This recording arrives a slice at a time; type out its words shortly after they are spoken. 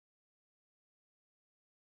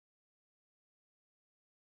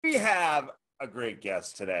we have a great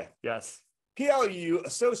guest today. Yes. PLU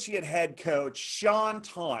Associate Head Coach Sean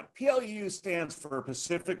Taunt. PLU stands for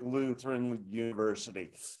Pacific Lutheran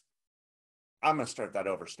University. I'm going to start that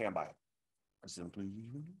over. Stand by. Simply.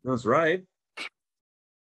 That's right.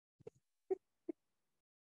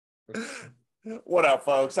 What up,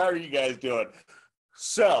 folks? How are you guys doing?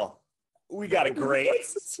 So, we got a great...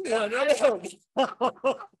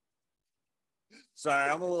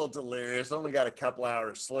 Sorry, I'm a little delirious. Only got a couple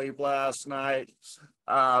hours sleep last night.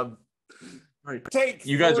 Take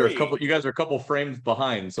you guys three. are a couple frames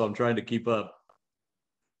behind, so I'm trying to keep up.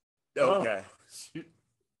 Okay.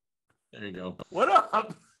 There you go. What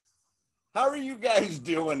up? How are you guys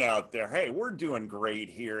doing out there? Hey, we're doing great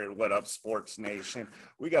here at What Up Sports Nation.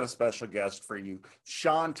 We got a special guest for you,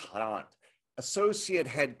 Sean Taunt, Associate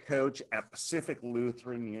Head Coach at Pacific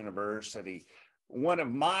Lutheran University. One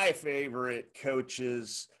of my favorite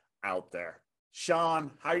coaches out there.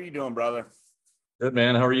 Sean, how are you doing, brother? Good,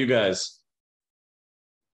 man. How are you guys?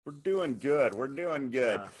 We're doing good. We're doing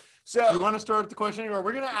good. Yeah. So you want to start the question anymore?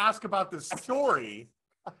 We're going to ask about the story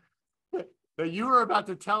that you were about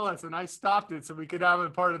to tell us, and I stopped it so we could have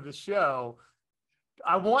it part of the show.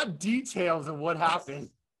 I want details of what happened.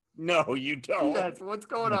 No, you don't. Yes, what's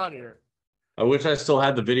going on here? I wish I still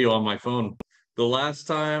had the video on my phone. The last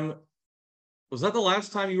time, was that the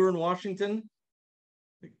last time you were in Washington?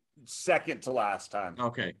 Second to last time.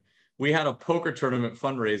 Okay. We had a poker tournament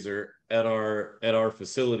fundraiser at our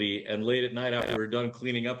facility, and late at night after we were done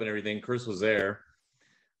cleaning up and everything, Chris was there.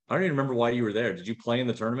 I don't even remember why you were there. Did you play in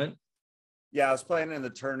the tournament? Yeah, I was playing in the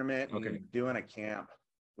tournament and Okay. doing a camp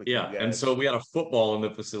with Yeah, you guys. and so we had a football in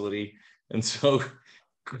the facility, and so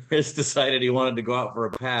Chris decided he wanted to go out for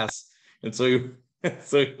a pass, and so he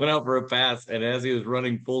went out for a pass, and as he was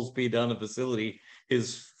running full speed down the facility,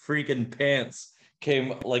 his freaking pants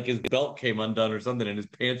came, like his belt came undone or something, and his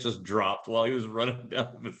pants just dropped while he was running down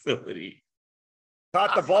the facility.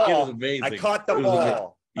 Caught the ball. It was amazing. I caught the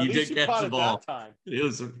ball. You did catch the ball. That time.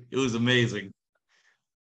 It was amazing.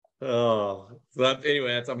 Oh, so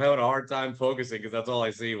anyway, I'm having a hard time focusing because that's all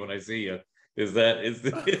I see when I see you. Is that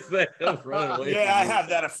him running away? Yeah, I have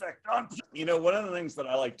that effect on. You know, one of the things that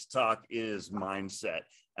I like to talk is mindset,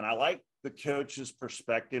 and I like the coach's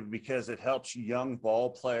perspective because it helps young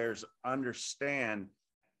ball players understand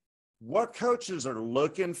what coaches are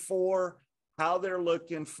looking for, how they're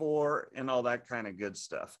looking for, and all that kind of good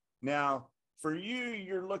stuff. Now, for you,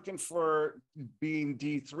 you're looking for being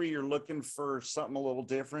D3, you're looking for something a little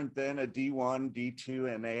different than a D1,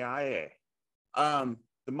 D2, and AIA.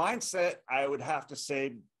 The mindset, I would have to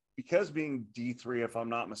say, because being D3, if I'm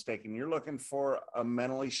not mistaken, you're looking for a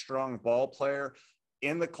mentally strong ball player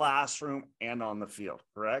in the classroom and on the field,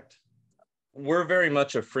 correct? We're very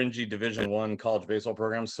much a fringy Division I college baseball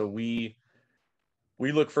program, so we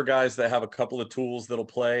look for guys that have a couple of tools that'll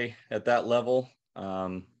play at that level.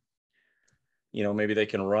 You know, maybe they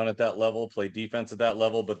can run at that level, play defense at that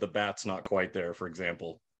level, but the bat's not quite there, for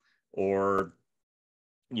example. Or,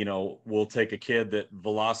 you know, we'll take a kid that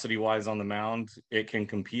velocity-wise on the mound, it can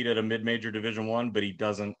compete at a mid-major Division I, but he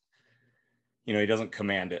doesn't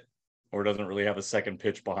command it or doesn't really have a second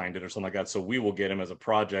pitch behind it or something like that. So we will get him as a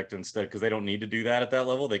project instead, because they don't need to do that at that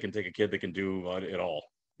level. They can take a kid that can do it all,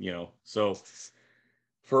 you know. So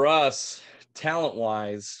for us,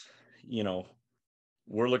 talent-wise, you know,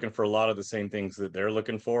 we're looking for a lot of the same things that they're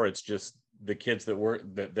looking for. It's just the kids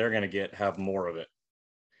that they're going to get have more of it.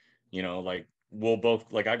 You know, like we'll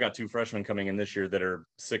both, like I've got two freshmen coming in this year that are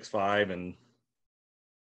 6'5" and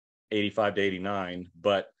 85 to 89,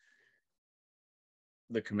 but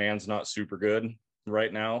the command's not super good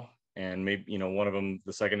right now. And maybe, you know, one of them,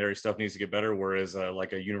 the secondary stuff needs to get better. Whereas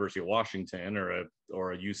like a University of Washington or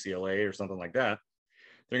a UCLA or something like that,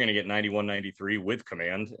 they're going to get 91, 93 with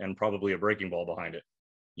command and probably a breaking ball behind it,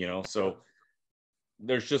 you know? So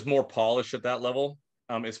there's just more polish at that level.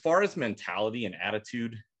 As far as mentality and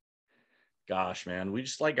attitude, gosh, man, we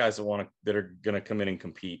just like guys that are going to come in and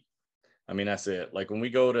compete. I mean, that's it. Like when we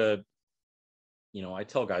go to, you know, I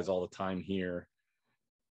tell guys all the time here,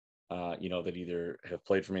 you know, that either have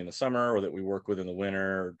played for me in the summer or that we work with in the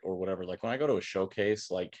winter or whatever. Like when I go to a showcase,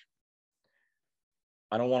 like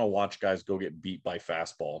I don't want to watch guys go get beat by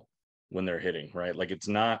fastball when they're hitting, right? Like it's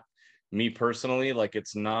not, me personally, like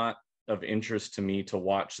it's not of interest to me to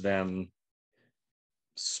watch them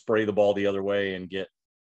spray the ball the other way and get,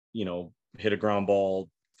 you know, hit a ground ball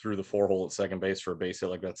through the 4-hole at second base for a base hit.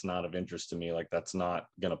 Like that's not of interest to me. Like that's not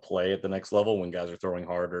going to play at the next level when guys are throwing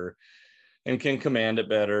harder and can command it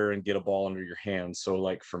better and get a ball under your hands. So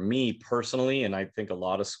like for me personally, and I think a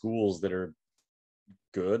lot of schools that are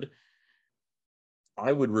good,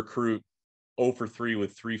 I would recruit 0 for 3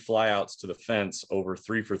 with 3 flyouts to the fence over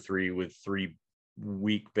 3 for 3 with 3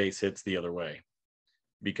 weak base hits the other way,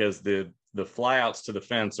 because the flyouts to the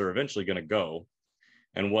fence are eventually going to go.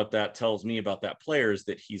 And what that tells me about that player is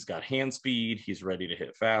that he's got hand speed, he's ready to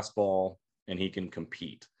hit fastball, and he can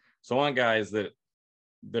compete. So I want guys that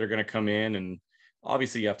are going to come in, and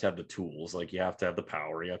obviously you have to have the tools, like you have to have the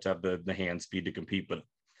power, you have to have the hand speed to compete, but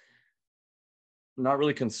I'm not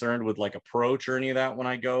really concerned with like approach or any of that when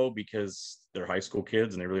I go, because they're high school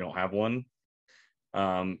kids and they really don't have one.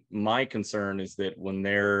 My concern is that when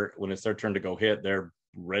it's their turn to go hit, they're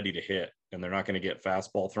ready to hit, and they're not going to get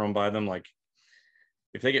fastball thrown by them. Like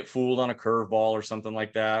if they get fooled on a curveball or something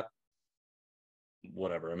like that,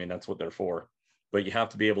 whatever. I mean, that's what they're for. But you have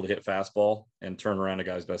to be able to hit fastball and turn around a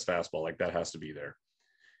guy's best fastball. Like that has to be there.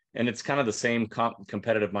 And it's kind of the same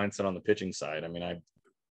competitive mindset on the pitching side. I mean,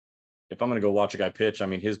 if I'm going to go watch a guy pitch, I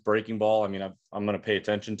mean, his breaking ball, I mean, I'm going to pay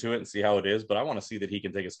attention to it and see how it is, but I want to see that he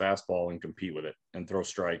can take his fastball and compete with it and throw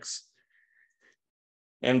strikes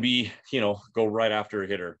and go right after a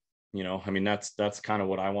hitter. I mean, that's kind of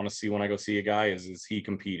what I want to see when I go see a guy is he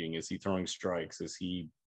competing? Is he throwing strikes? Is he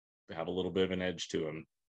have a little bit of an edge to him?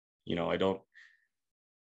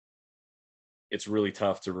 It's really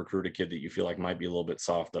tough to recruit a kid that you feel like might be a little bit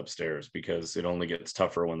soft upstairs, because it only gets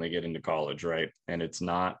tougher when they get into college, right? And it's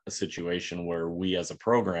not a situation where we as a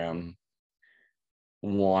program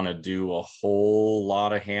want to do a whole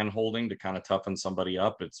lot of hand holding to kind of toughen somebody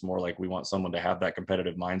up. It's more like we want someone to have that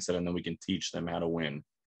competitive mindset, and then we can teach them how to win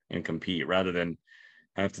and compete, rather than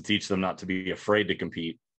have to teach them not to be afraid to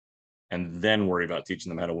compete and then worry about teaching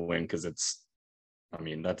them how to win, because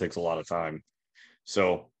that takes a lot of time.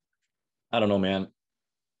 So I don't know, man.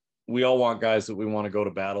 We all want guys that we want to go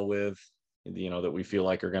to battle with, that we feel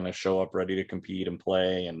like are going to show up ready to compete and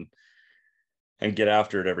play and get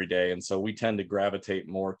after it every day. And so we tend to gravitate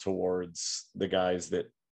more towards the guys that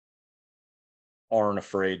aren't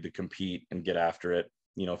afraid to compete and get after it.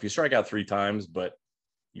 If you strike out 3 times, but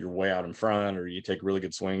you're way out in front, or you take really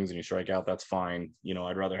good swings and you strike out, that's fine.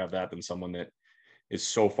 I'd rather have that than someone that is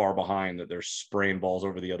so far behind that they're spraying balls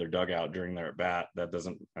over the other dugout during their at bat. They're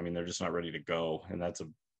just not ready to go. And that's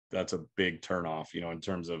a big turnoff, in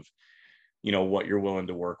terms of, what you're willing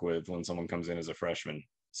to work with when someone comes in as a freshman.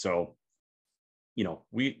 So,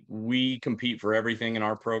 we compete for everything in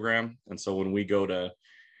our program. And so when we go to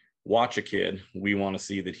watch a kid, we want to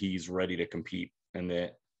see that he's ready to compete, and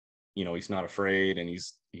that, he's not afraid, and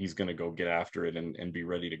he's going to go get after it and be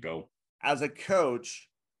ready to go. As a coach,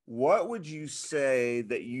 what would you say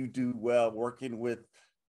that you do well working with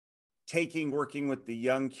the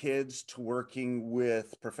young kids to working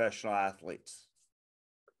with professional athletes?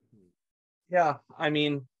 Yeah. I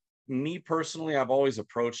mean, me personally, I've always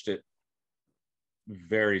approached it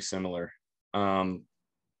very similar.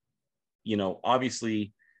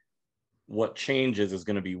 Obviously what changes is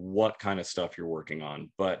going to be what kind of stuff you're working on.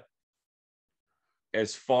 But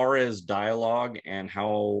as far as dialogue and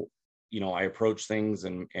how, I approach things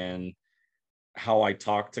and how I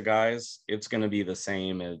talk to guys, it's going to be the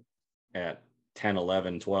same at 10,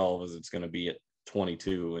 11, 12 as it's going to be at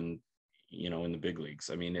 22 and, in the big leagues.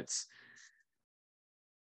 I mean,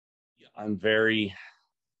 I'm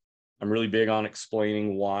really big on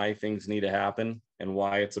explaining why things need to happen and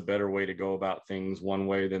why it's a better way to go about things one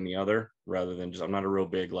way than the other, rather than I'm not a real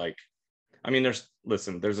big, there's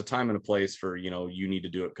a time and a place for, you need to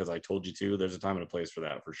do it because I told you to. There's a time and a place for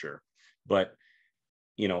that for sure. But,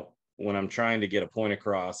 when I'm trying to get a point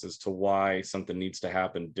across as to why something needs to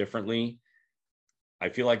happen differently, I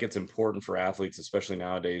feel like it's important for athletes, especially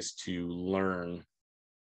nowadays, to learn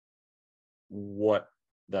what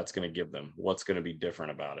that's going to give them, what's going to be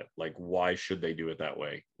different about it. Like, why should they do it that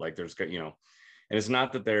way? Like and it's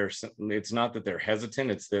not that they're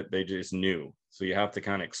hesitant, it's that they just knew. So you have to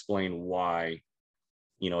kind of explain why,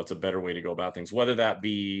 it's a better way to go about things, whether that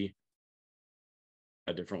be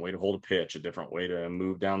a different way to hold a pitch, a different way to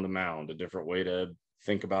move down the mound, a different way to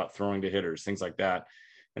think about throwing to hitters, things like that.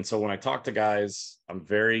 And so when I talk to guys, I'm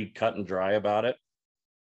very cut and dry about it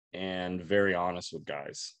and very honest with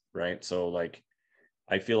guys, right? So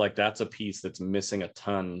I feel like that's a piece that's missing a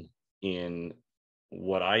ton in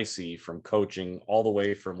what I see from coaching, all the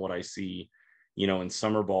way from what I see, in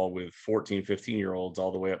summer ball with 14, 15-year-olds,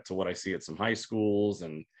 all the way up to what I see at some high schools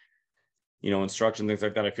and, instruction, things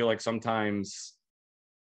like that. I feel like sometimes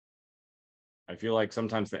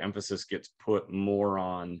the emphasis gets put more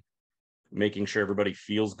on making sure everybody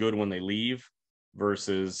feels good when they leave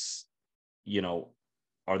versus,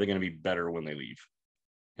 are they going to be better when they leave?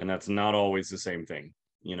 And that's not always the same thing,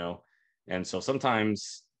 And so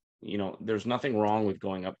sometimes, there's nothing wrong with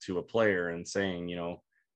going up to a player and saying,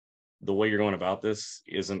 the way you're going about this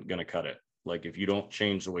isn't going to cut it. Like, if you don't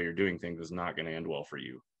change the way you're doing things, it's not going to end well for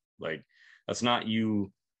you. Like, that's not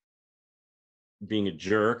you being a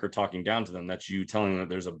jerk or talking down to them. That's you telling them that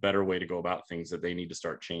there's a better way to go about things, that they need to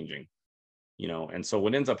start changing, you know? And so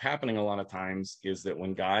what ends up happening a lot of times is that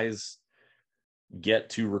when guys get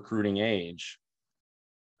to recruiting age,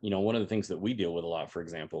 you know, one of the things that we deal with a lot, for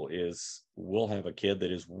example, is we'll have a kid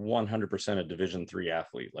that is 100% a Division III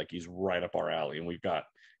athlete. Like, he's right up our alley. And we've got,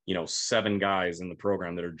 you know, 7 guys in the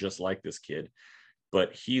program that are just like this kid,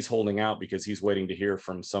 but he's holding out because he's waiting to hear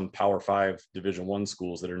from some Power 5 Division I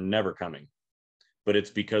schools that are never coming. But it's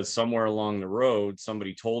because somewhere along the road,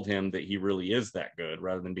 somebody told him that he really is that good,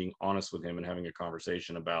 rather than being honest with him and having a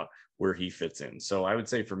conversation about where he fits in. So I would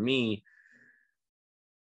say for me,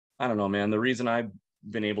 I don't know, man, the reason I've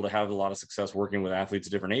been able to have a lot of success working with athletes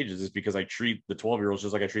at different ages is because I treat the 12-year-olds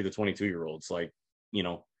just like I treat the 22-year-olds. Like, you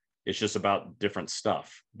know, it's just about different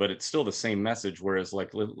stuff, but it's still the same message. Whereas,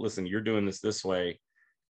 like, listen, you're doing this way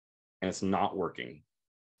and it's not working.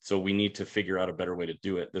 So we need to figure out a better way to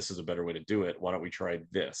do it. This is a better way to do it. Why don't we try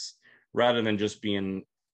this? Rather than just being,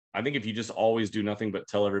 I think if you just always do nothing but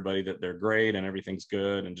tell everybody that they're great and everything's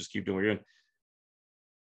good and just keep doing what you're doing,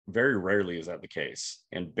 very rarely is that the case.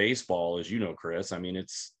 And baseball, as you know, Chris, I mean,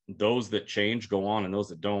 it's those that change go on and those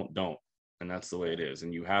that don't. And that's the way it is.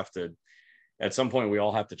 And you have to, at some point, we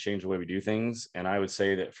all have to change the way we do things. And I would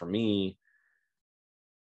say that for me,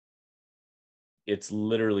 it's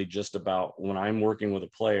literally just about, when I'm working with a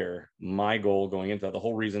player, my goal going into that, the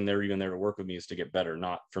whole reason they're even there to work with me is to get better,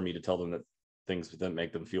 not for me to tell them that things that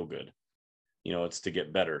make them feel good. You know, it's to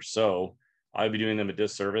get better. So I'd be doing them a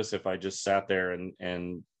disservice if I just sat there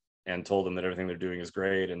and told them that everything they're doing is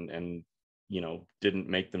great and you know, didn't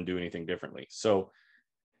make them do anything differently. So,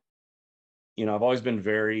 you know, I've always made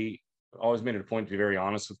it a point to be very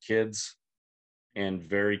honest with kids and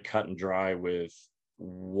very cut and dry with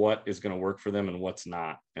what is going to work for them and what's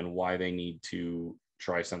not, and why they need to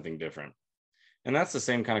try something different. And that's the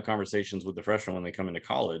same kind of conversations with the freshmen when they come into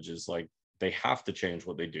college, is like, they have to change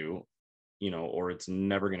what they do, you know, or it's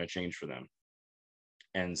never going to change for them.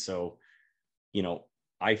 And so, you know,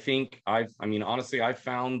 I think honestly, I've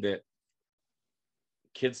found that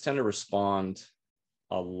kids tend to respond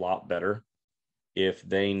a lot better if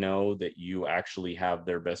they know that you actually have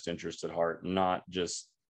their best interest at heart, not just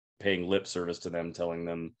paying lip service to them, telling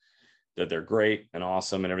them that they're great and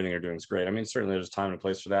awesome and everything they're doing is great. I mean, certainly there's time and a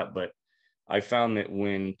place for that, but I found that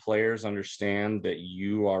when players understand that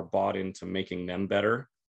you are bought into making them better,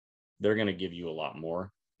 they're going to give you a lot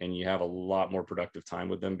more, and you have a lot more productive time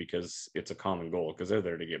with them because it's a common goal, because they're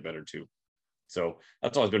there to get better too. So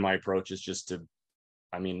that's always been my approach, is just to,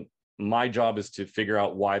 I mean, my job is to figure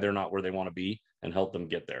out why they're not where they want to be and help them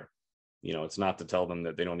get there. You know, it's not to tell them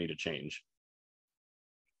that they don't need to change.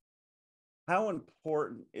 How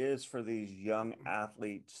important is for these young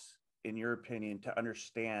athletes, in your opinion, to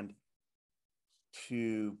understand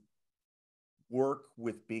to work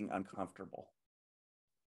with being uncomfortable?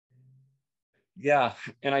 Yeah.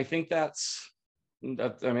 And I think that's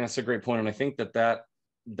a great point. And I think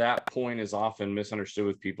that point is often misunderstood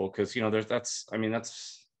with people, because, you know,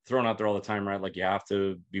 that's thrown out there all the time, right? Like, you have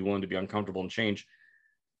to be willing to be uncomfortable and change,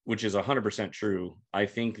 which is 100% true. I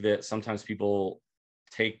think that sometimes people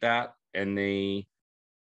take that and they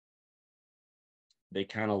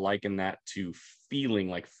kind of liken that to feeling,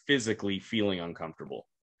 like, physically feeling uncomfortable.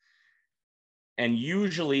 And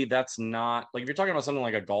usually that's not, like, if you're talking about something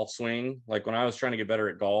like a golf swing, like when I was trying to get better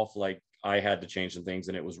at golf, like, I had to change some things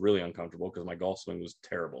and it was really uncomfortable because my golf swing was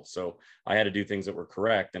terrible. So I had to do things that were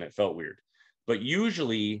correct and it felt weird. But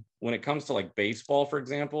usually when it comes to, like, baseball, for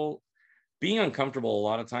example, being uncomfortable a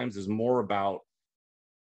lot of times is more about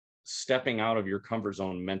stepping out of your comfort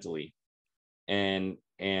zone mentally and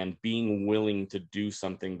being willing to do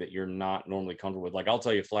something that you're not normally comfortable with. Like, I'll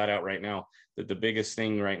tell you flat out right now that the biggest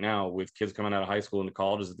thing right now with kids coming out of high school into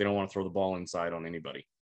college is that they don't want to throw the ball inside on anybody.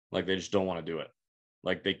 Like, they just don't want to do it.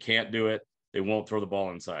 Like, they can't do it. They won't throw the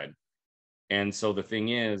ball inside. And so the thing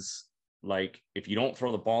is, like, if you don't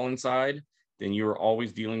throw the ball inside, then you're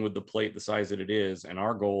always dealing with the plate the size that it is. And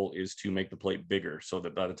our goal is to make the plate bigger so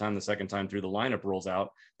that by the time the second time through the lineup rolls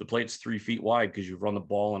out, the plate's 3 feet wide because you've run the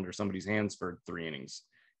ball under somebody's hands for 3 innings,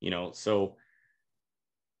 you know? So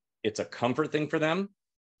it's a comfort thing for them.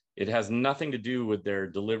 It has nothing to do with their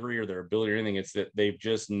delivery or their ability or anything. It's that they've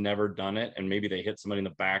just never done it. And maybe they hit somebody in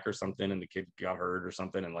the back or something and the kid got hurt or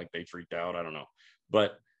something and, like, they freaked out. I don't know.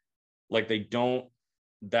 But, like,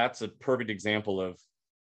 that's a perfect example of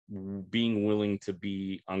being willing to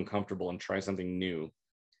be uncomfortable and try something new,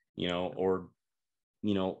 you know. Or,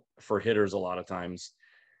 you know, for hitters, a lot of times,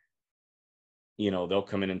 they'll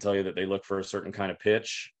come in and tell you that they look for a certain kind of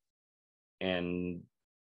pitch and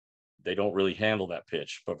they don't really handle that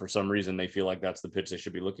pitch, but for some reason they feel like that's the pitch they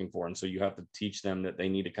should be looking for. And so you have to teach them that they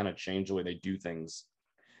need to kind of change the way they do things.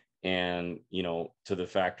 And, to the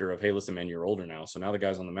factor of, hey, listen, man, you're older now. So now the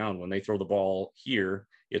guys on the mound, when they throw the ball here,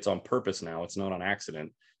 it's on purpose now. It's not on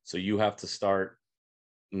accident. So you have to start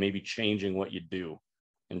maybe changing what you do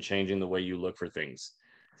and changing the way you look for things.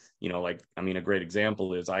 A great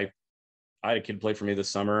example is I had a kid play for me this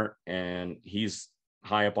summer, and he's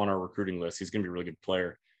high up on our recruiting list. He's going to be a really good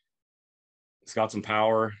player. He's got some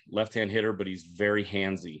power, left-hand hitter, but he's very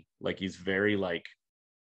handsy. He's very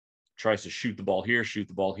tries to shoot the ball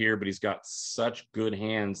here, but he's got such good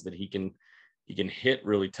hands that he can hit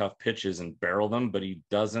really tough pitches and barrel them, but he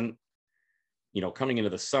doesn't, coming into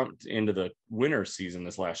the winter season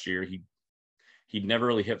this last year, he'd never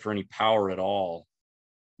really hit for any power at all,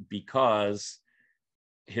 because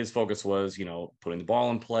his focus was, putting the ball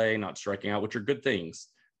in play, not striking out, which are good things.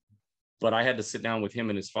 But I had to sit down with him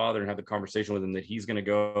and his father and have the conversation with him that he's going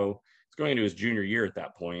into his junior year at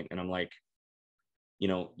that point. And I'm like,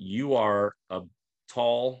 you are a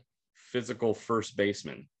tall, physical first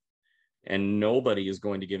baseman, and nobody is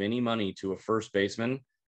going to give any money to a first baseman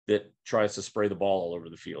that tries to spray the ball all over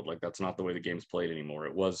the field. That's not the way the game's played anymore.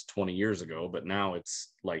 It was 20 years ago, but now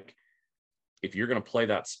it's if you're going to play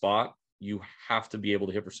that spot, you have to be able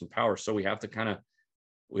to hit for some power. So we have to kind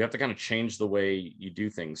of change the way you do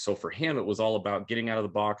things. So for him, it was all about getting out of the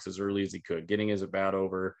box as early as he could, getting his at bat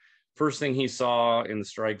over. First thing he saw in the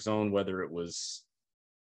strike zone, whether it was,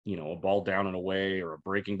 a ball down and away or a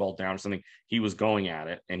breaking ball down or something, he was going at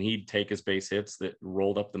it, and he'd take his base hits that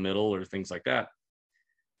rolled up the middle or things like that.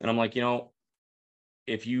 And I'm like,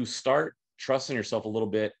 if you start trusting yourself a little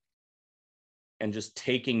bit and just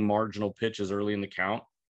taking marginal pitches early in the count,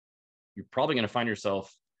 you're probably going to find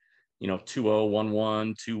yourself 2-0,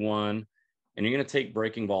 1-1, 2-1, and you're going to take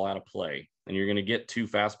breaking ball out of play, and you're going to get 2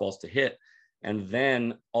 fastballs to hit. And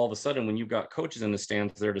then all of a sudden, when you've got coaches in the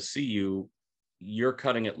stands there to see you, you're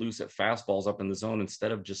cutting it loose at fastballs up in the zone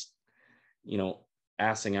instead of just,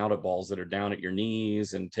 assing out at balls that are down at your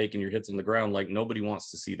knees and taking your hits on the ground. Nobody wants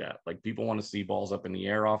to see that. People want to see balls up in the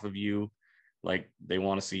air off of you. They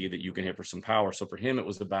want to see that you can hit for some power. So for him, it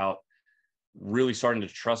was about really starting to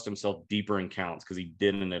trust himself deeper in counts, because he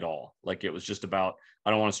didn't at all. It was just about, I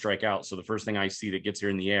don't want to strike out, so the first thing I see that gets here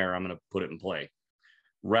in the air, I'm going to put it in play,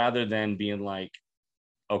 rather than being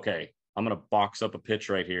okay, I'm going to box up a pitch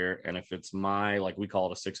right here, and if it's we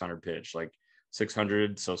call it a 600 pitch,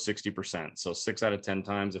 600, so 60%, so 6 out of 10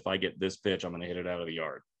 times if I get this pitch, I'm going to hit it out of the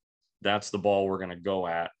yard. That's the ball we're going to go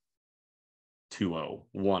at. 2-0,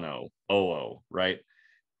 1-0, 0-0, right?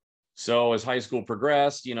 So as high school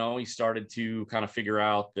progressed, he started to kind of figure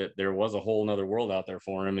out that there was a whole nother world out there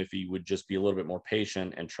for him if he would just be a little bit more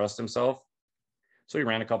patient and trust himself. So he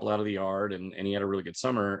ran a couple out of the yard, and he had a really good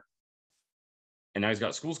summer. And now he's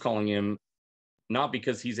got schools calling him, not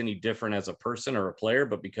because he's any different as a person or a player,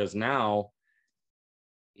 but because now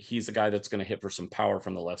he's a guy that's going to hit for some power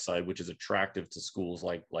from the left side, which is attractive to schools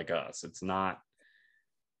like us. It's not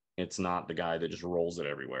the guy that just rolls it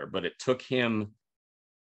everywhere. But it took him,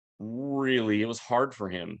 really, it was hard for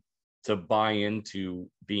him to buy into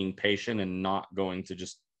being patient and not going to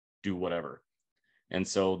just do whatever. And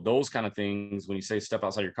so those kind of things, when you say step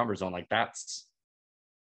outside your comfort zone, that's,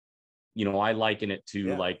 I liken it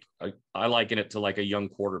to a young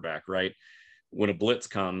quarterback, right? When a blitz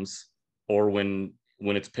comes, or when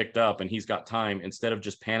it's picked up and he's got time, instead of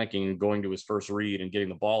just panicking and going to his first read and getting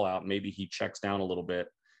the ball out, maybe he checks down a little bit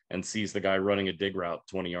and sees the guy running a dig route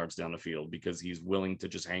 20 yards down the field, because he's willing to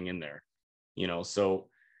just hang in there. So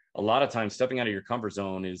a lot of times stepping out of your comfort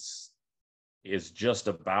zone is just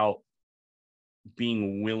about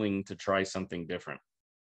being willing to try something different.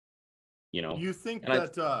 You think and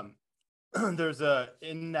that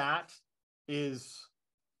in that is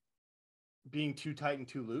being too tight and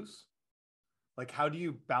too loose? How do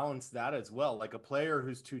you balance that as well? A player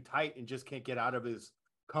who's too tight and just can't get out of his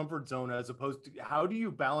comfort zone, as opposed to, how do you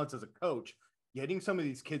balance as a coach getting some of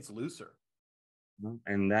these kids looser?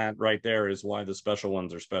 And that right there is why the special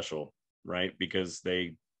ones are special, right? Because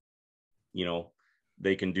they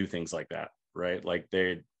can do things like that, right?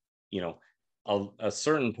 A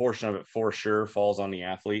certain portion of it for sure falls on the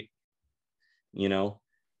athlete,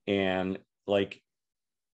 and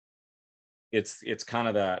it's kind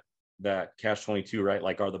of that catch-22, right?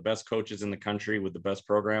 Are the best coaches in the country with the best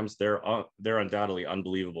programs, they're undoubtedly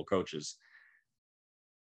unbelievable coaches,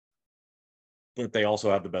 but they also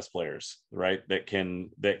have the best players, right? That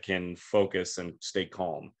can focus and stay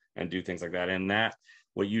calm and do things like that. And that,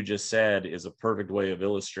 what you just said, is a perfect way of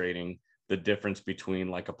illustrating the difference between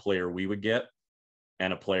like a player we would get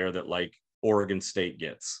and a player that like Oregon State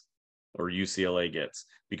gets or UCLA gets,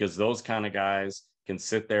 because those kind of guys can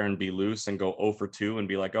sit there and be loose and go 0 for 2 and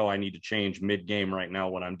be like, oh, I need to change mid-game right now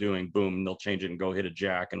what I'm doing. Boom, and they'll change it and go hit a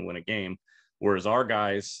jack and win a game. Whereas our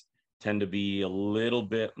guys tend to be take a little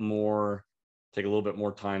bit more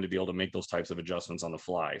time to be able to make those types of adjustments on the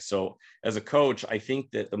fly. So as a coach, I think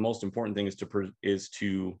that the most important thing is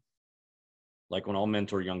to like, when I'll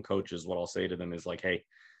mentor young coaches, what I'll say to them is like, hey,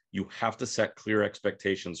 you have to set clear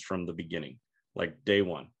expectations from the beginning. Like day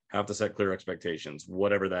one, have to set clear expectations,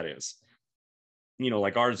 whatever that is. You know,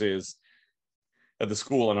 like ours is at the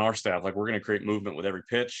school and our staff, like we're going to create movement with every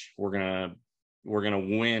pitch. We're going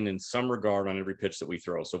to win in some regard on every pitch that we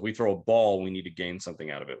throw. So if we throw a ball, we need to gain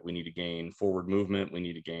something out of it. We need to gain forward movement. We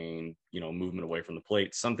need to gain, movement away from the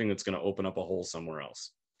plate, something that's going to open up a hole somewhere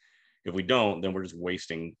else. If we don't, then we're just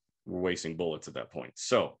wasting bullets at that point.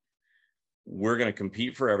 So we're going to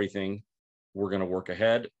compete for everything. We're going to work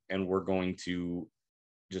ahead, and we're going to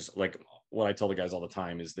just, like what I tell the guys all the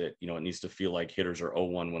time is that, it needs to feel like hitters are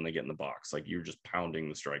 0-1 when they get in the box. Like you're just pounding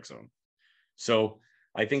the strike zone. So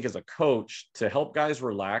I think as a coach, to help guys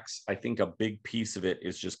relax, I think a big piece of it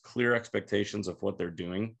is just clear expectations of what they're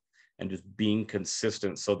doing and just being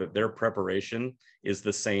consistent so that their preparation is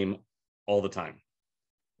the same all the time,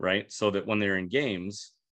 right? So that when they're in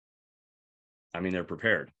games, they're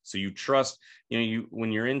prepared. So you trust,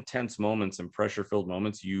 when you're in tense moments and pressure-filled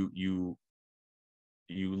moments, you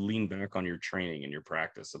lean back on your training and your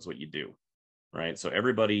practice. That's what you do, right? So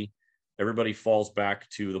everybody falls back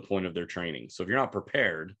to the point of their training. So if you're not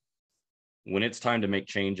prepared, when it's time to make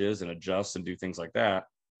changes and adjust and do things like that,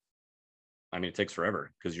 it takes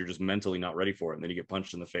forever because you're just mentally not ready for it. And then you get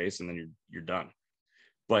punched in the face and then you're done.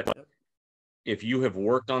 But if you have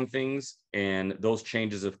worked on things and those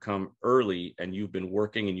changes have come early and you've been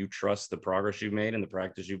working and you trust the progress you've made and the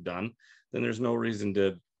practice you've done, then there's no reason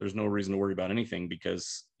to worry about anything,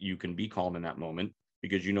 because you can be calm in that moment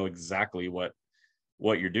because you know exactly what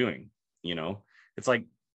you're doing. It's like,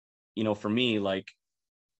 for me, like,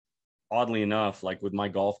 oddly enough, like with my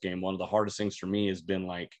golf game, one of the hardest things for me has been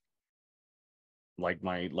like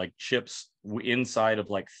my chips inside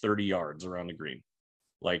of like 30 yards around the green.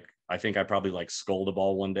 Like, I think I probably like sculled a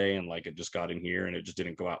ball one day and like it just got in here and it just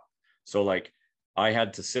didn't go out. So like I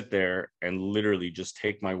had to sit there and literally just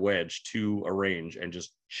take my wedge to a range and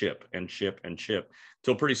just chip and chip and chip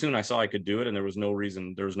till pretty soon I saw I could do it, and there was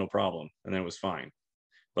no problem, and then it was fine.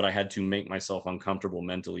 But I had to make myself uncomfortable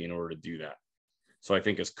mentally in order to do that. So I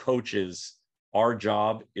think as coaches, our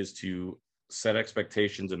job is to set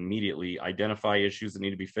expectations immediately, identify issues that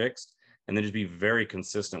need to be fixed, and then just be very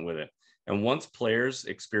consistent with it. And once players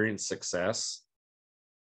experience success,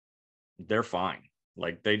 they're fine.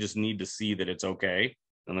 Like, they just need to see that it's okay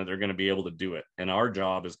and that they're going to be able to do it. And our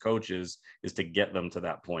job as coaches is to get them to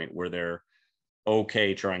that point where they're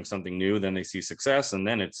okay trying something new. Then they see success, and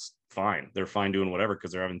then it's fine. They're fine doing whatever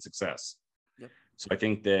because they're having success. Yep. So I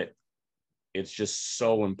think that it's just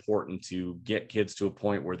so important to get kids to a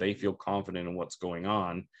point where they feel confident in what's going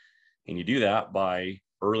on. And you do that by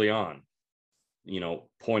early on,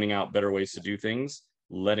 pointing out better ways to do things,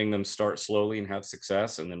 letting them start slowly and have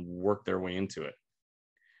success, and then work their way into it.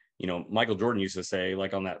 Michael Jordan used to say,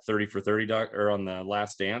 like on that 30 for 30 or on the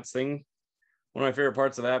Last Dance thing, one of my favorite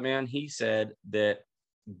parts of that, man, he said that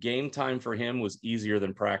game time for him was easier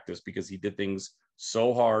than practice because he did things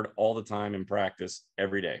so hard all the time in practice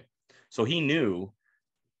every day. So he knew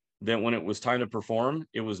that when it was time to perform,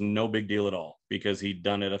 it was no big deal at all because he'd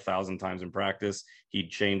done it 1,000 times in practice.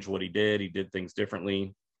 He'd changed what he did things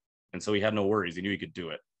differently. And so he had no worries. He knew he could do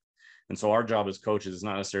it. And so our job as coaches is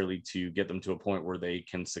not necessarily to get them to a point where they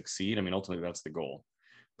can succeed. Ultimately that's the goal.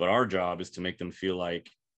 But our job is to make them feel like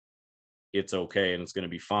it's okay and it's going to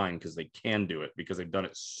be fine because they can do it, because they've done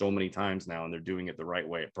it so many times now and they're doing it the right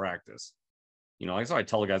way at practice. Like, so I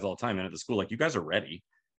tell the guys all the time, man, at the school, like, you guys are ready.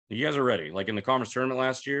 You guys are ready. Like in the conference tournament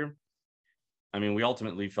last year, we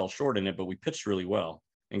ultimately fell short in it, but we pitched really well.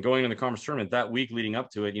 And going in the conference tournament that week leading up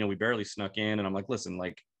to it, we barely snuck in. And I'm like, listen,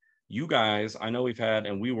 like, you guys, I know we've had,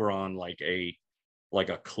 and we were on like a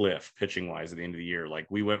cliff pitching wise at the end of the year. Like,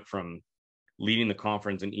 we went from leading the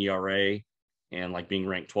conference in ERA and like being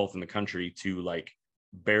ranked 12th in the country to like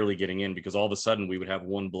barely getting in, because all of a sudden we would have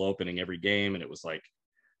one blow opening every game. And it was like,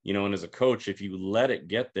 and as a coach, if you let it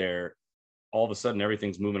get there, all of a sudden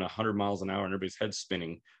everything's moving 100 miles an hour and everybody's head's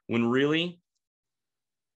spinning, when really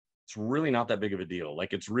it's really not that big of a deal.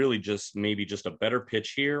 Like, it's really just maybe just a better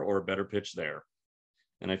pitch here or a better pitch there.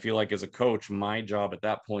 And I feel like as a coach, my job at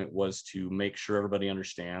that point was to make sure everybody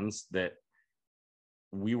understands that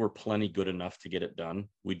we were plenty good enough to get it done.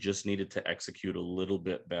 We just needed to execute a little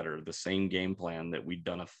bit better, the same game plan that we'd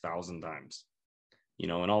done 1,000 times,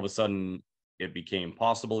 and all of a sudden it became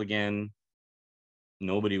possible again.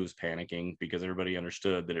 Nobody was panicking because everybody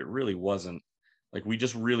understood that it really wasn't like, we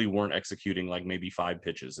just really weren't executing like maybe 5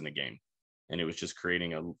 pitches in a game. And it was just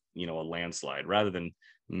creating a landslide rather than,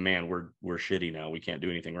 man, we're shitty now, we can't do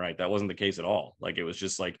anything right. That wasn't the case at all. Like, it was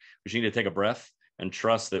just like, we just need to take a breath and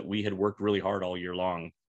trust that we had worked really hard all year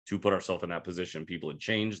long to put ourselves in that position. People had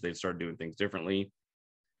changed, they'd started doing things differently,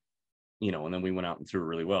 and then we went out and threw it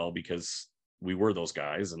really well because we were those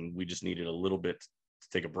guys, and we just needed a little bit to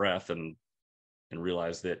take a breath and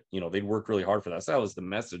realize that, they'd worked really hard for that. So that was the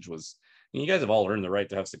message, was, you guys have all earned the right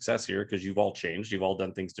to have success here because you've all changed, you've all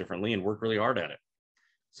done things differently and worked really hard at it.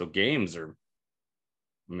 So games are,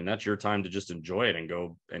 that's your time to just enjoy it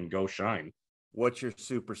and go shine. What's your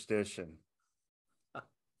superstition?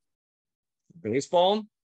 Baseball?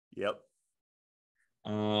 Yep.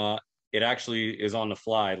 It actually is on the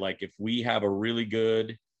fly. Like, if we have a really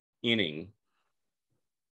good inning,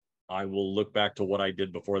 I will look back to what I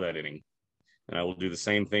did before that inning, and I will do the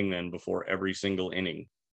same thing then before every single inning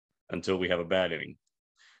until we have a bad inning.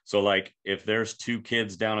 So, like, if there's 2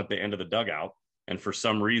 kids down at the end of the dugout, and for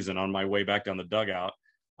some reason on my way back down the dugout,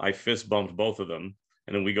 I fist bumped both of them,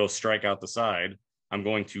 and then we go strike out the side, I'm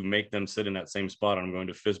going to make them sit in that same spot. And I'm going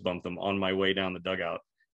to fist bump them on my way down the dugout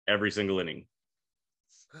every single inning.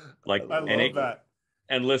 Like, I love that.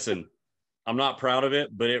 And listen, I'm not proud of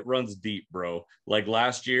it, but it runs deep, bro. Like,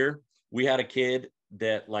 last year, we had a kid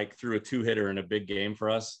that like threw a 2-hitter in a big game for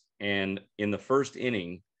us. And in the first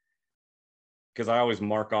inning, because I always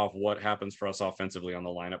mark off what happens for us offensively on the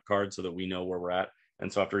lineup card so that we know where we're at.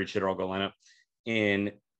 And so after each hitter, I'll go lineup.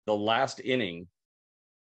 In the last inning,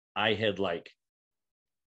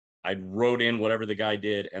 I wrote in whatever the guy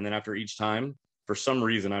did. And then after each time, for some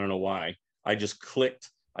reason, I don't know why, I just clicked.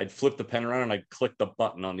 I'd flip the pen around and I'd click the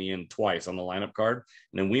button on the end twice on the lineup card.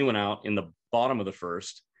 And then we went out in the bottom of the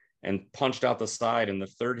first and punched out the side. And the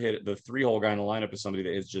third hit, the 3-hole guy in the lineup is somebody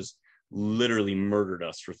that has just literally murdered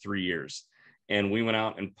us for 3 years. And we went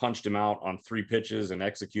out and punched him out on 3 pitches and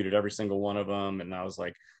executed every single one of them. And I was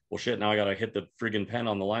like, well, shit, now I got to hit the friggin' pen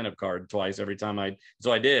on the lineup card twice every time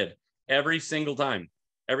so I did every single time.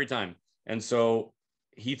 Every time. And so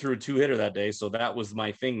he threw a 2-hitter that day. So that was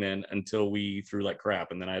my thing then until we threw like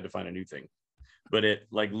crap. And then I had to find a new thing. But it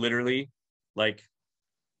like literally, like,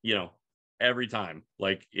 every time,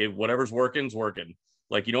 like, whatever's working is working.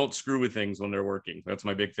 Like, you don't screw with things when they're working. That's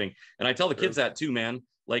my big thing. And I tell the kids that too, man.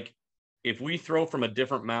 Like, if we throw from a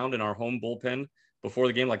different mound in our home bullpen before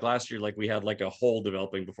the game, like last year, like we had like a hole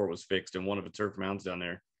developing before it was fixed in one of the turf mounds down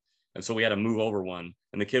there. And so we had to move over one,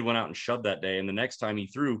 and the kid went out and shoved that day. And the next time he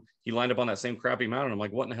threw, he lined up on that same crappy mound. And I'm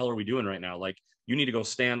like, what in the hell are we doing right now? Like, you need to go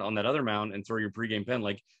stand on that other mound and throw your pregame pen.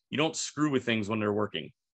 Like, you don't screw with things when they're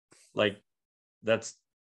working. Like, that's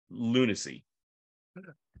lunacy.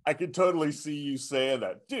 I could totally see you saying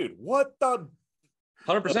that, dude. What the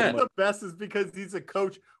 100%. The best is because he's a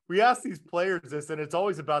coach. We ask these players this, and it's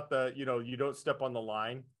always about the, you don't step on the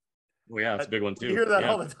line. Well, yeah, it's a big one too. You hear that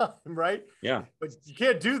all the time, right? Yeah. But you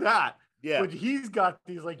can't do that. Yeah. But he's got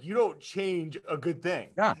these, like, you don't change a good thing.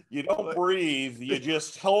 Yeah. You don't breathe. You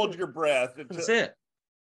just hold your breath. That's it.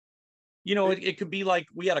 It could be like,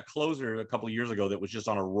 we had a closer a couple of years ago that was just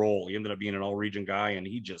on a roll. He ended up being an all-region guy, and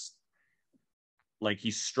he just, like,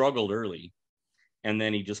 he struggled early, and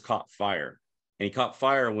then he just caught fire. And he caught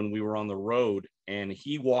fire when we were on the road, and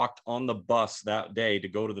he walked on the bus that day to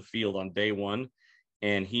go to the field on day 1.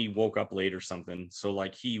 And he woke up late or something. So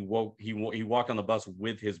like he walked on the bus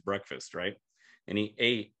with his breakfast, right? And he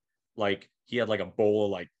ate, like, he had like a bowl of,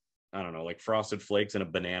 like, I don't know, like Frosted Flakes and a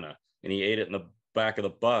banana. And he ate it in the back of the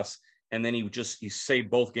bus. And then he saved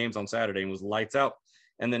both games on Saturday and was lights out.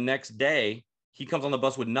 And the next day he comes on the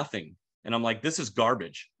bus with nothing. And I'm like, this is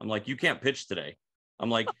garbage. I'm like, you can't pitch today. I'm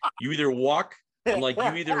like, you either walk. I'm like,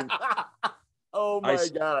 you either. Oh my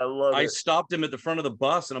God, I love it. I stopped him at the front of the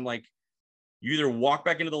bus and I'm like, you either walk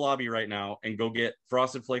back into the lobby right now and go get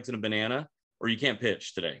Frosted Flakes and a banana, or you can't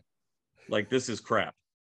pitch today. Like, this is crap.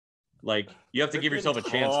 Like, you have to give yourself a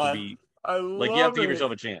chance to be. You have to give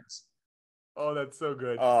yourself a chance. Oh, that's so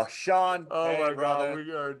good. Sean. Oh, hey, my brother.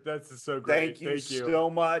 God. That's so great. Thank you so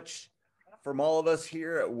much. From all of us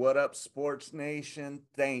here at What Up Sports Nation,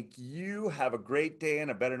 thank you. Have a great day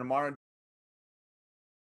and a better tomorrow.